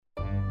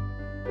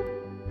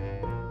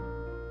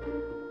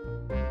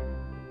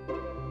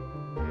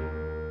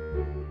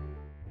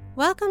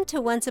Welcome to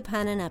Once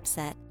Upon an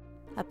Upset,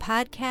 a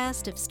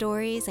podcast of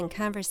stories and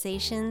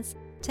conversations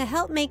to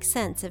help make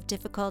sense of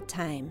difficult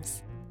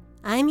times.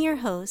 I'm your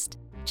host,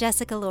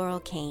 Jessica Laurel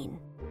Kane.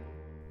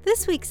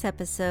 This week's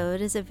episode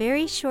is a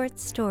very short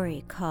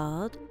story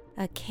called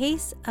A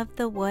Case of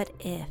the What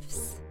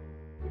Ifs.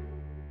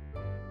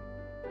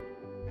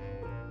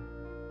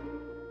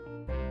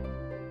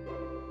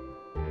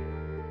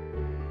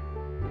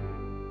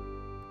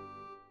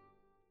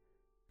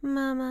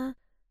 Mama,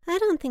 I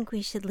don't think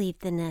we should leave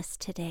the nest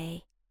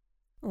today.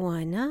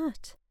 Why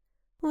not?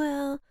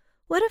 Well,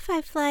 what if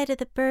I fly to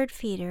the bird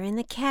feeder and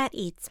the cat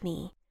eats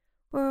me?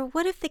 Or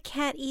what if the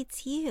cat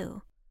eats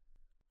you?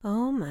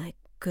 Oh my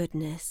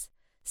goodness.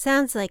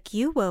 Sounds like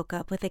you woke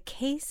up with a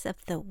case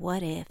of the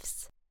what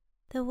ifs.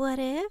 The what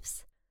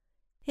ifs?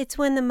 It's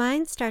when the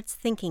mind starts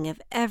thinking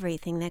of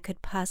everything that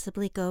could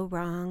possibly go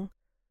wrong.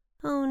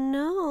 Oh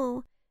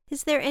no.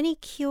 Is there any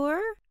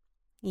cure?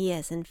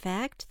 Yes, in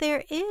fact,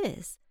 there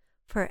is.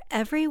 For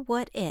every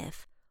what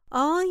if,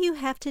 all you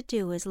have to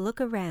do is look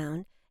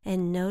around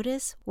and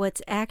notice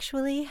what's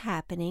actually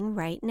happening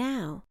right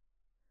now.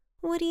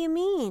 What do you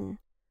mean?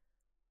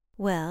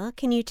 Well,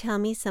 can you tell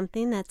me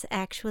something that's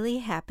actually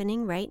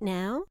happening right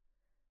now?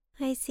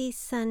 I see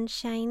sun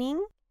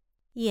shining.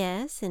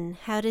 Yes, and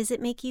how does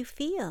it make you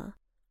feel?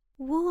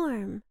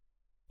 Warm.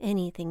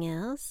 Anything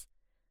else?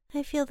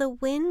 I feel the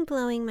wind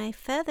blowing my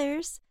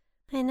feathers.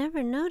 I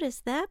never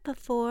noticed that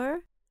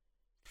before.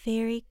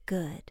 Very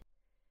good.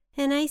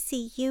 And I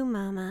see you,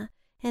 Mama,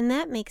 and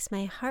that makes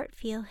my heart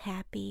feel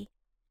happy.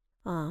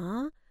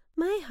 Aw,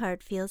 my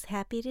heart feels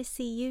happy to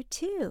see you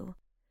too.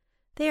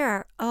 There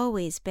are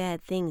always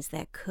bad things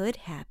that could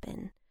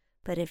happen,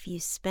 but if you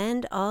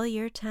spend all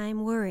your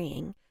time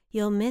worrying,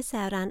 you'll miss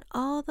out on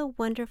all the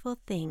wonderful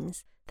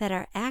things that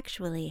are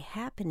actually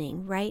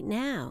happening right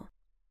now.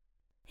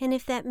 And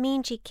if that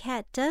mangy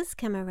cat does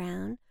come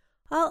around,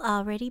 I'll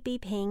already be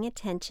paying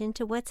attention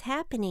to what's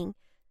happening,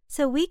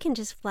 so we can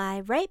just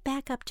fly right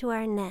back up to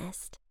our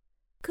nest.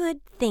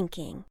 Good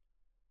thinking.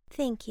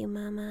 Thank you,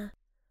 Mama.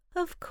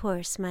 Of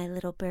course, my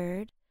little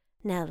bird.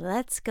 Now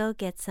let's go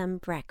get some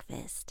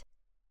breakfast.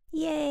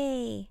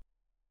 Yay!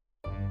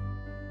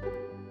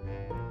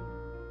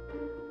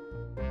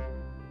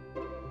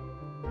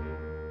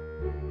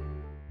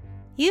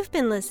 You've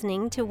been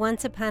listening to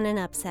Once Upon an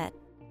Upset.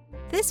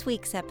 This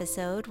week's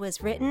episode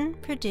was written,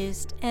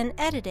 produced, and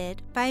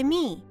edited by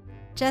me,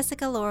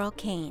 Jessica Laurel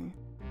Kane.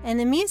 And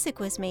the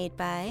music was made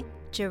by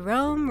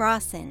Jerome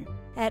Rawson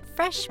at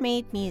Fresh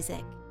Made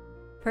Music.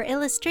 For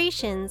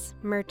illustrations,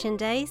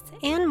 merchandise,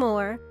 and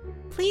more,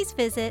 please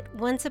visit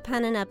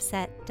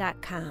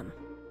onceuponanupset.com.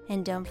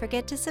 And don't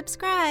forget to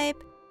subscribe.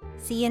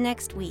 See you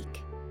next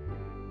week.